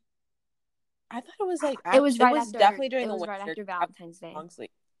 I thought it was like. It was definitely during the winter. Right after Valentine's Day. Honestly.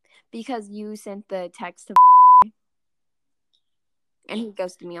 Because you sent the text to and he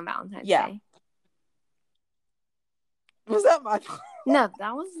ghosted me on Valentine's Day. Was that my fault? No,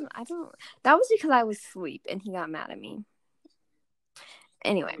 that was because I was asleep and he got mad at me.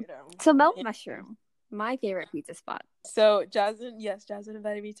 Anyway, so Melt Mushroom, my favorite pizza spot. So Jasmine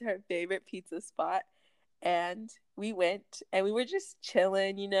invited me to her favorite pizza spot, and we went and we were just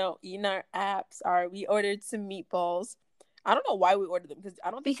chilling, eating our apps. We ordered some meatballs. I don't know why we ordered them because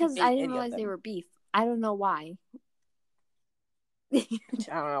I didn't realize they were beef. I don't know why. I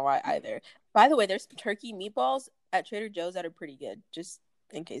don't know why either. By the way, there's turkey meatballs at Trader Joe's that are pretty good, just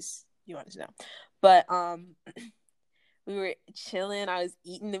in case you wanted to know. But we were chilling. I was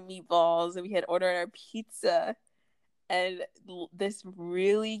eating the meatballs, and we had ordered our pizza. and this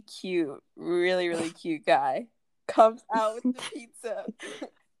really cute guy comes out with the pizza.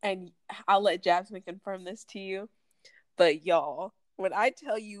 And I'll let Jasmine confirm this to you. But y'all, when I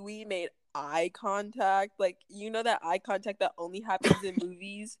tell you we made eye contact, like, you know that eye contact that only happens in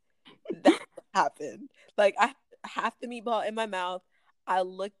movies? That happened. Like, I half the meatball in my mouth. I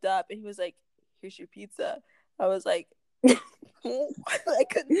looked up and he was like, "Here's your pizza." I was like, I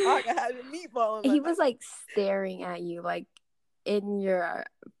couldn't talk. I had a meatball in my He mouth. was like staring at you, like in your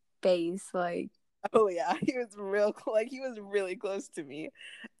face, like. Oh yeah, he was really close to me,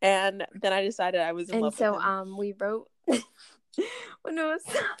 and then I decided I was in love with him. We wrote when it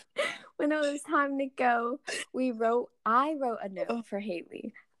was time to go. I wrote a note for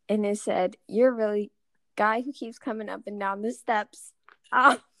Haley, and it said, "You're really guy who keeps coming up and down the steps.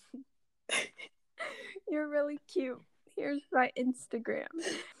 You're really cute. Here's my Instagram."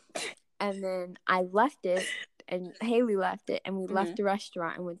 And then I left it, and Haley left it, and we left the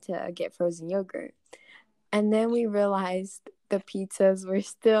restaurant and went to get frozen yogurt. And then we realized the pizzas were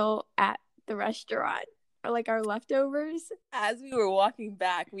still at the restaurant, or like our leftovers. As we were walking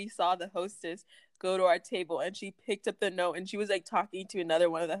back, we saw the hostess go to our table, and she picked up the note, and she was like talking to another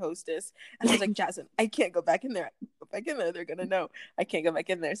one of the hostess. And I was like, "Jasmine, I can't go back in there. Go back in there, they're gonna know. I can't go back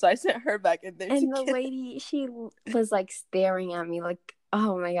in there." So I sent her back in there. And the lady, she was like staring at me, like,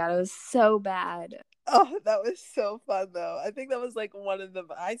 oh my god, it was so bad. Oh, that was so fun though. I think that was like that's one of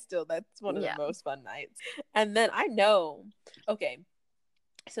the most fun nights. And then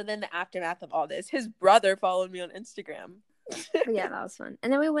so then the aftermath of all this, his brother followed me on Instagram. Yeah, that was fun.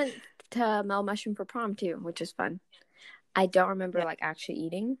 And then we went to Mel Mushroom for prom too, which was fun. I don't remember like actually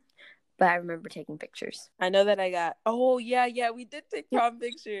eating, but I remember taking pictures. I know that we did take prom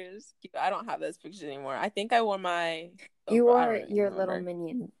pictures. I don't have those pictures anymore. I think I wore my you wore your little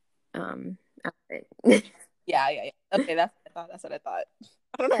minion outfit. Yeah. Okay, that's what I thought.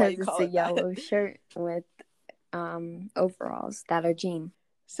 I don't know why you call it a yellow shirt with overalls that are jean.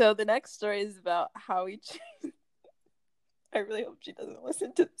 So the next story is about how we I really hope she doesn't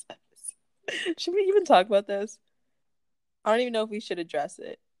listen to this episode. Should we even talk about this? I don't even know if we should address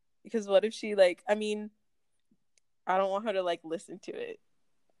it. Because what if she I don't want her to listen to it.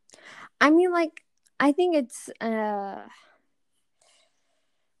 I mean, I think it's I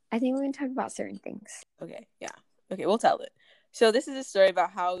think we can talk about certain things. Okay, yeah. Okay, we'll tell it. So this is a story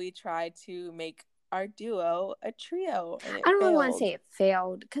about how we tried to make our duo a trio, and I don't really want to say it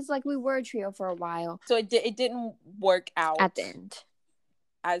failed, because we were a trio for a while. So it didn't work out at the end.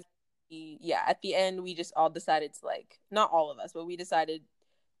 At the end we just all decided to not all of us, but we decided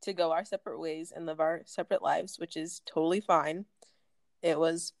to go our separate ways and live our separate lives, which is totally fine. It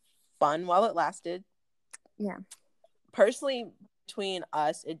was fun while it lasted. Yeah. Personally, between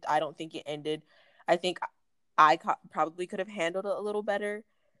us, I don't think it ended. I think I probably could have handled it a little better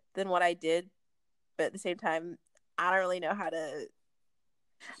than what I did, but at the same time, I don't really know how to.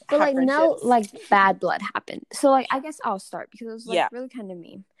 But no, bad blood happened. So I guess I'll start, because it was really kind of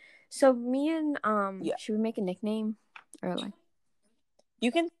mean. So me and should we make a nickname, or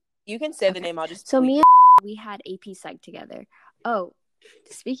You can say the name. I'll just. So me and we had AP Psych together. Oh,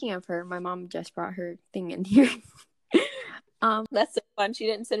 speaking of her, my mom just brought her thing in here. That's so fun. She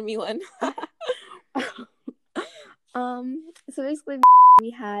didn't send me one. So basically,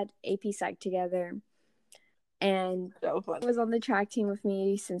 we had AP Psych together, and so fun. Was on the track team with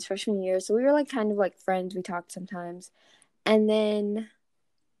me since freshman year. So we were kind of friends. We talked sometimes, and then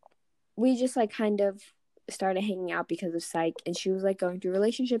we just kind of started hanging out because of Psych, and she was going through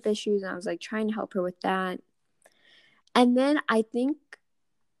relationship issues, and I was trying to help her with that. And then I think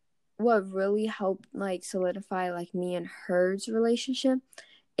what really helped solidify me and her's relationship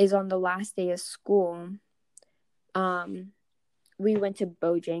is on the last day of school. We went to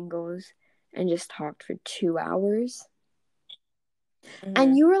Bojangles and just talked for 2 hours. Mm-hmm.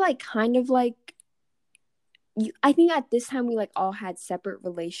 And you were kind of I think at this time we all had separate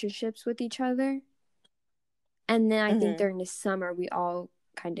relationships with each other. And then I think during the summer we all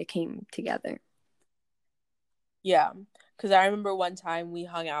kind of came together. Yeah, because I remember one time we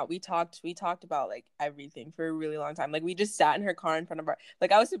hung out. We talked about everything for a really long time. We just sat in her car in front of our.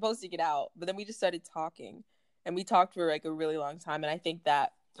 I was supposed to get out, but then we just started talking, and we talked for a really long time. And I think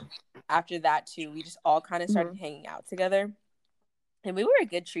that after that too, we just all kind of started hanging out together, and we were a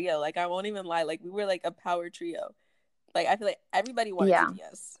good trio. I won't even lie. We were a power trio. I feel everybody wanted to be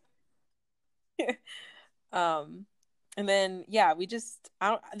us. And then we just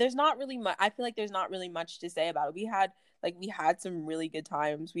there's not really much. I feel there's not really much to say about it. We had some really good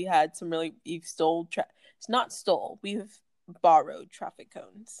times. We had some really we've borrowed traffic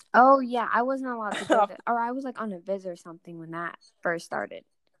cones. Oh yeah, I wasn't allowed to go there, or I was like on a visit or something when that first started.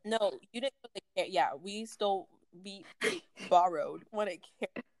 No, you didn't. Yeah, we borrowed one at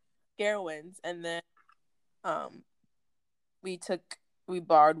Carowinds, and then um we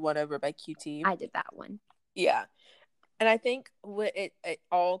borrowed one over by QT. I did that one. Yeah. And I think what it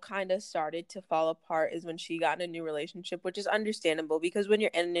all kind of started to fall apart is when she got in a new relationship, which is understandable because when you're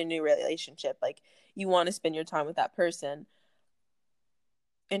in a new relationship, like you want to spend your time with that person.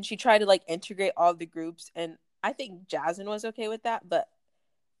 And she tried to like integrate all the groups, and I think Jasmine was okay with that, but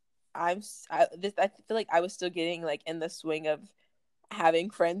I feel like I was still getting like in the swing of having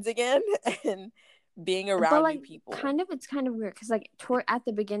friends again and being But around new like, people. it's kind of weird because like at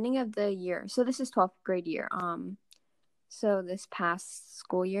the beginning of the year, so this is 12th grade year. So this past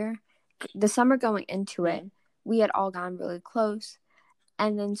school year, the summer going into it, we had all gotten really close,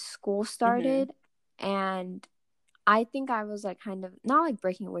 and then school started, and I think I was like kind of not like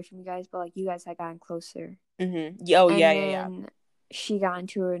breaking away from you guys, but like you guys had gotten closer. Oh and yeah, then she got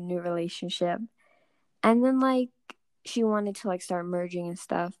into a new relationship, and then like she wanted to like start merging and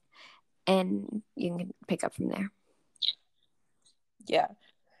stuff, and you can pick up from there. Yeah.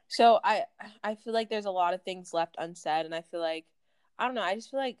 So I feel like there's a lot of things left unsaid, and I feel like I don't know. I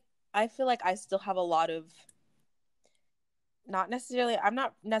feel like I still have a lot of I'm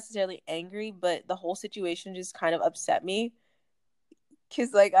not necessarily angry, but the whole situation just kind of upset me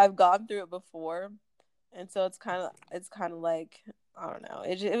because like I've gone through it before, and so it's kind of like I don't know.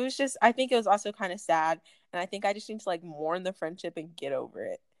 It was just I think it was also kind of sad, and I think I just need to like mourn the friendship and get over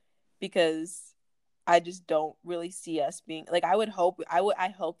it because I just don't really see us being like I hope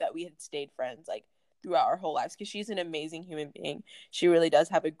that we had stayed friends like throughout our whole lives because she's an amazing human being. She really does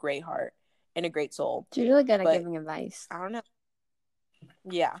have a great heart and a great soul. She's really good at But giving advice. I don't know.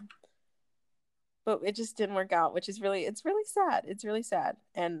 Yeah. But it just didn't work out, which is it's really sad. It's really sad.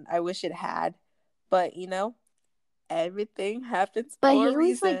 And I wish it had. But everything happens But for a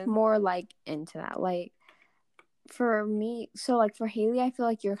Haley's like reason. more like into that. Like for me, so like for Haley, I feel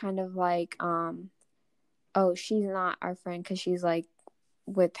like you're kind of like, oh, she's not our friend because she's like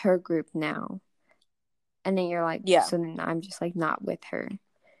with her group now. And then you're like, Yeah. so then I'm just like not with her.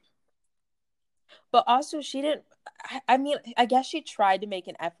 But also she didn't I mean, I guess she tried to make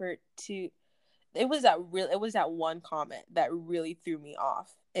an effort to it was that one comment that really threw me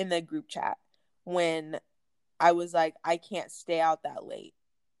off in the group chat when I was like, I can't stay out that late.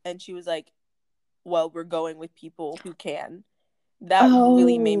 And she was like, well, we're going with people who can. That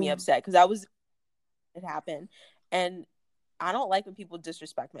really made me upset because it happened. And I don't like when people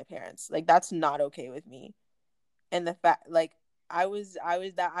disrespect my parents. Like that's not okay with me. And the fact like I was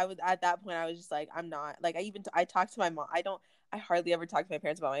at that point I was just like I'm not like I talked to my mom. I hardly ever talk to my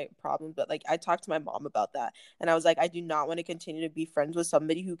parents about my problems, but like I talked to my mom about that, and I was like I do not want to continue to be friends with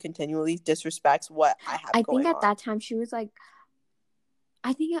somebody who continually disrespects what I have think going at on. that time she was like,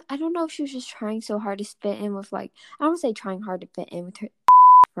 I don't know if she was just trying so hard to fit in with like, I don't want to say trying hard to fit in with her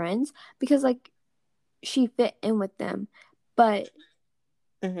friends because like she fit in with them, but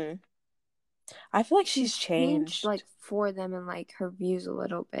I feel like she she's changed changed. like for them and like her views a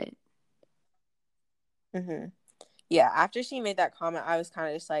little bit. Yeah, after she made that comment, I was kind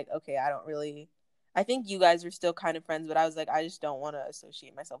of just like, okay, I think you guys are still kind of friends, but I was like, I just don't want to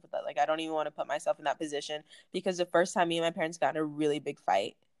associate myself with that. Like, I don't even want to put myself in that position because the first time me and my parents got in a really big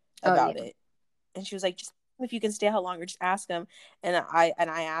fight about it, and she was like, just if you can stay out longer, just ask him. And I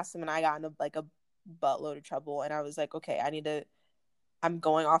asked him, and I got in a buttload of trouble, and I was like, okay, I'm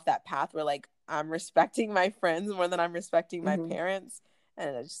going off that path where like I'm respecting my friends more than I'm respecting my parents,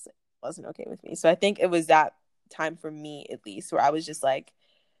 and it just wasn't okay with me. So I think it was that time for me at least where I was just like,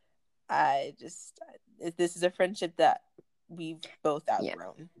 this is a friendship that we've both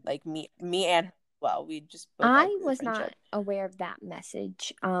outgrown. Like me and her. Well, we just both I outgrew the was not friendship. aware of that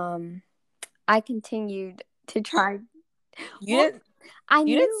message. I continued to try. I you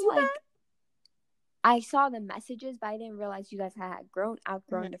knew didn't see like that? I saw the messages, but I didn't realize you guys had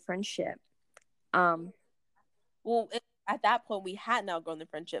outgrown the friendship. Well, at that point we hadn't outgrown the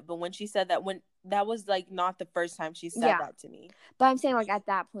friendship, but when she said that, when that was like not the first time she said that to me. But I'm saying like at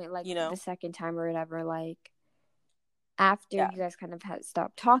that point, like You know? the second time or whatever, like after Yeah. you guys kind of had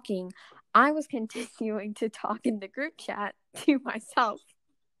stopped talking, I was continuing to talk in the group chat to myself.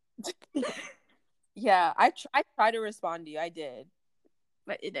 Yeah, I tried to respond to you. I did,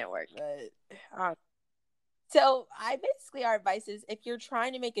 but it didn't work. But so basically our advice is if you're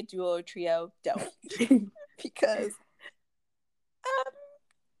trying to make a duo or trio, don't because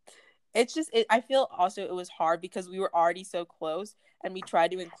it's just I feel also it was hard because we were already so close, and we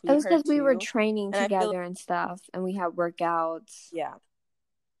tried to It include was her because we were too. training And I feel together and stuff, and we had workouts. yeah.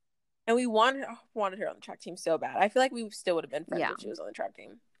 And we wanted her on the track team so bad. I feel like we still would have been friends Yeah. if she was on the track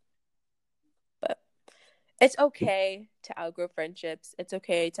team. But it's okay to outgrow friendships. It's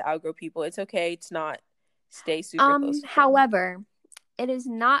okay to outgrow people. It's okay to not stay super close with them. However, it is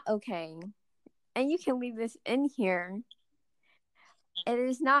not okay, and you can leave this in here. It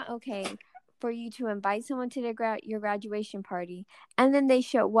is not okay for you to invite someone to your graduation party, and then they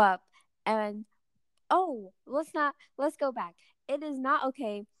show up, and let's go back. It is not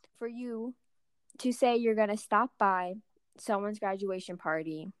okay for you to say you're gonna stop by someone's graduation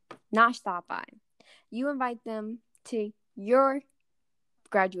party, not stop by. You invite them to your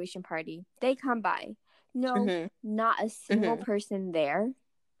graduation party. They come by. No, not a single person there.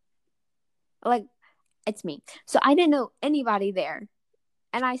 Like, it's me. So I didn't know anybody there.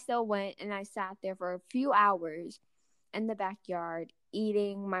 And I still went and I sat there for a few hours in the backyard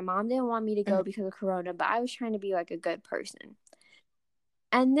eating. My mom didn't want me to go because of Corona, but I was trying to be like a good person.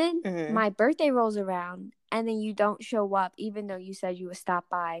 And then my birthday rolls around, and then you don't show up, even though you said you would stop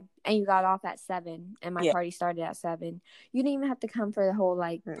by, and you got off at 7, and my party started at 7. You didn't even have to come for the whole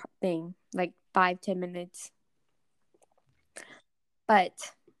like thing, like 5-10 minutes. But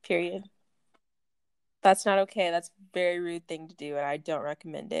period. That's not okay. That's a very rude thing to do, and I don't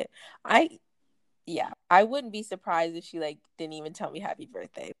recommend it. I wouldn't be surprised if she like didn't even tell me happy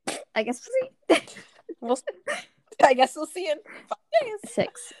birthday. I guess we'll see. I guess we'll see in 5 days.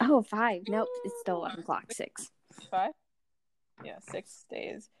 6. Oh, 5. Nope, it's still 11 o'clock. 6. 5? Yeah, 6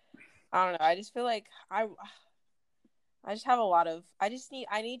 days. I don't know. I just feel like I just have a lot of. I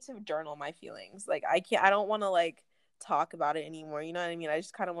need to journal my feelings. Like I don't want to like talk about it anymore. You know what I mean? I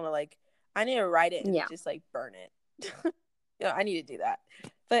just kind of want to like. I need to write it and just like burn it. I need to do that.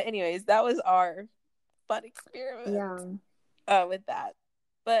 But anyways, that was our fun experiment. With that,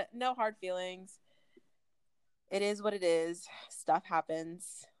 but no hard feelings. It is what it is. Stuff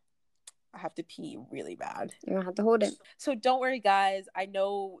happens. I have to pee really bad. You don't have to hold it. So don't worry, guys. I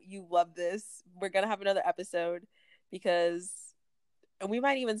know you love this. We're gonna have another episode and we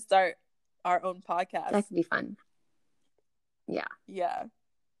might even start our own podcast. That could be fun. Yeah.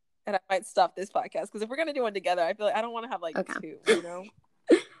 And I might stop this podcast because if we're gonna do one together, I feel like I don't want to have like 2. You know.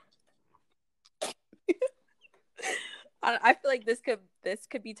 I feel like this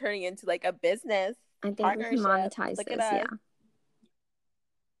could be turning into like a business. I think we can monetize this.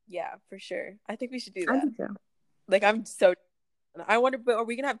 Yeah, for sure. I think we should do I that. think so. Like I wonder, but are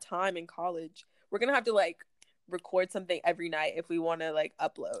we gonna have time in college? We're gonna have to like record something every night if we want to like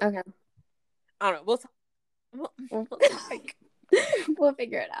upload. Okay. I don't know. We'll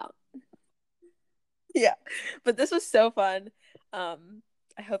figure it out. Yeah, but this was so fun. I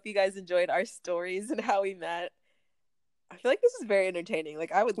hope you guys enjoyed our stories and how we met. I feel like this is very entertaining.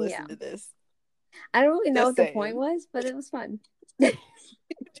 Like I would listen to this. I don't really know what the point was, but it was fun. The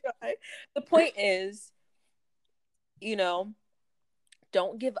point is,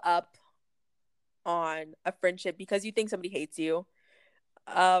 don't give up on a friendship because you think somebody hates you.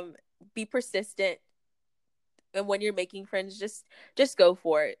 Be persistent, and when you're making friends, just go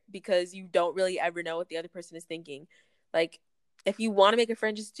for it because you don't really ever know what the other person is thinking. Like, if you want to make a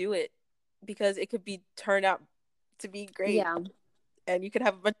friend, just do it because it could be turned out to be great. Yeah, and you could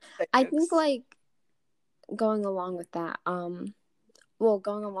have a bunch of I think like going along with that, going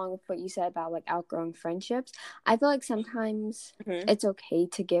along with what you said about like outgrowing friendships, I feel like sometimes it's okay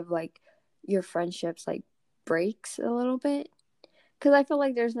to give like your friendships like breaks a little bit, because I feel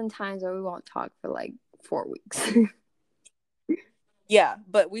like there's been times where we won't talk for like 4 weeks. Yeah,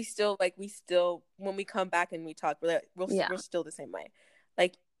 but we still when we come back and we talk, we're still the same way.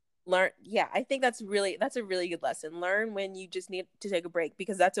 Like learn. Yeah, I think that's a really good lesson. Learn when you just need to take a break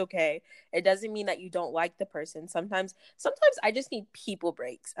because that's okay. It doesn't mean that you don't like the person. Sometimes I just need people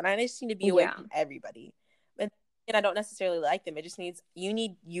breaks and I just need to be away from everybody. And I don't necessarily like them. It just needs you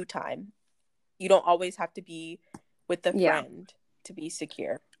need you time. You don't always have to be with the friend to be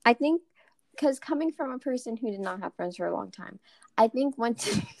secure. I think because coming from a person who did not have friends for a long time, I think once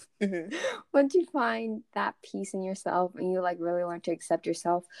you find that peace in yourself and you like really learn to accept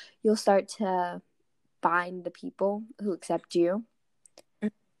yourself, you'll start to find the people who accept you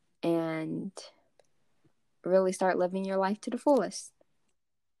and really start living your life to the fullest.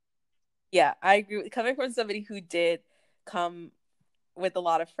 Yeah, I agree. Coming from somebody who did come with a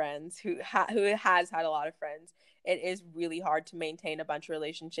lot of friends, who has had a lot of friends, it is really hard to maintain a bunch of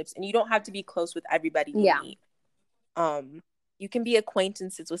relationships, and you don't have to be close with everybody you meet. You can be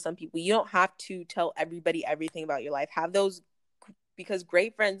acquaintances with some people. You don't have to tell everybody everything about your life. Have those because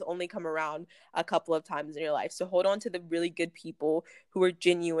great friends only come around a couple of times in your life. So hold on to the really good people who are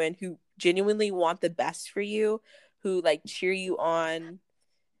genuine, who genuinely want the best for you, who like cheer you on,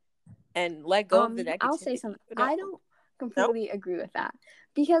 and let go of the I'll say negativity. something. No, I don't no, completely agree with that,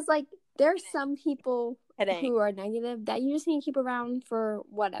 because like there's some people it ain't. who are negative that you just need to keep around for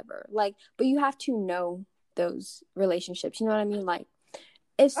whatever. Like, but you have to know those relationships. You know what I mean? Like,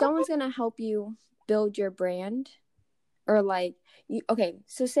 if someone's gonna help you build your brand, or like you, okay,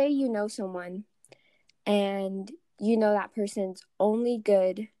 so say you know someone and you know that person's only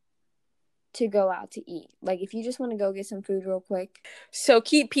good to go out to eat. Like, if you just want to go get some food real quick, So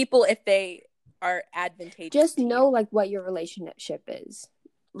keep people if they are advantageous. just to know you. like what your relationship is.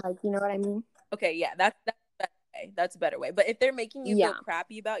 Like, you know what I mean? Okay, yeah, that's a better way. That's a better way. But if they're making you feel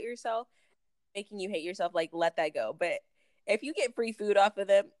crappy about yourself, making you hate yourself, like let that go. But if you get free food off of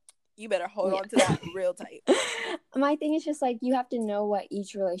them, you better hold on to that real tight. My thing is just like you have to know what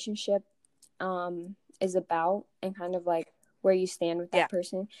each relationship is about, and kind of like where you stand with that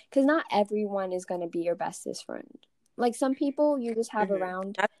person, because not everyone is going to be your bestest friend. Like, some people you just have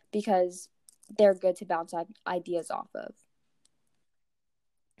around because they're good to bounce ideas off of.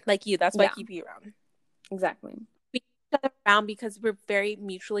 Like you, that's why I keep you around. Exactly. We keep each other around because we're very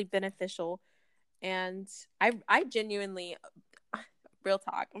mutually beneficial. And I genuinely, real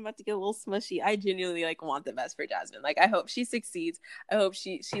talk, I'm about to get a little smushy. I genuinely like want the best for Jasmine. Like, I hope she succeeds. I hope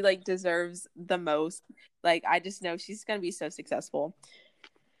she like deserves the most. Like, I just know she's gonna be so successful.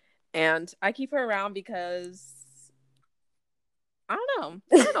 And I keep her around because I don't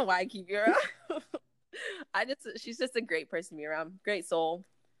know why I keep you around. She's just a great person to be around. Great soul.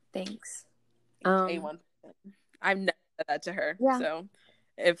 Thanks. A1. I've never said that to her. Yeah. So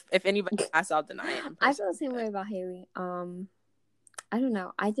if anybody asks, I'll deny it. I feel the same way about Haley. I don't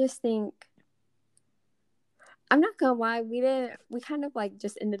know. I just think, I'm not gonna lie, we kind of like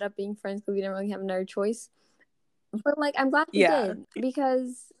just ended up being friends because we didn't really have another choice. But like, I'm glad we did,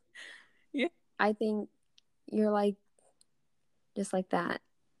 because I think you're like just like that.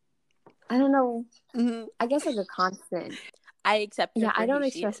 I don't know. Mm-hmm. I guess like a constant. I accept her. Yeah, I don't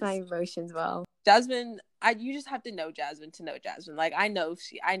express my emotions well. Jasmine, you just have to know Jasmine to know Jasmine. Like, I know.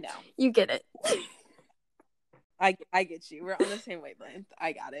 You get it. I get you. We're on the same wavelength.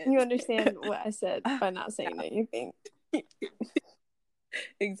 I got it. You understand what I said by not saying anything.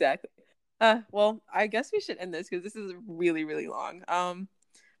 Exactly. Well, I guess we should end this because this is really, really long.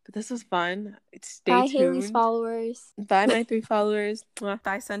 But this was fun. Stay tuned. Bye, Haley's followers. Bye, my 3 followers.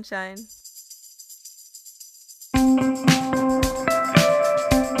 Bye, sunshine.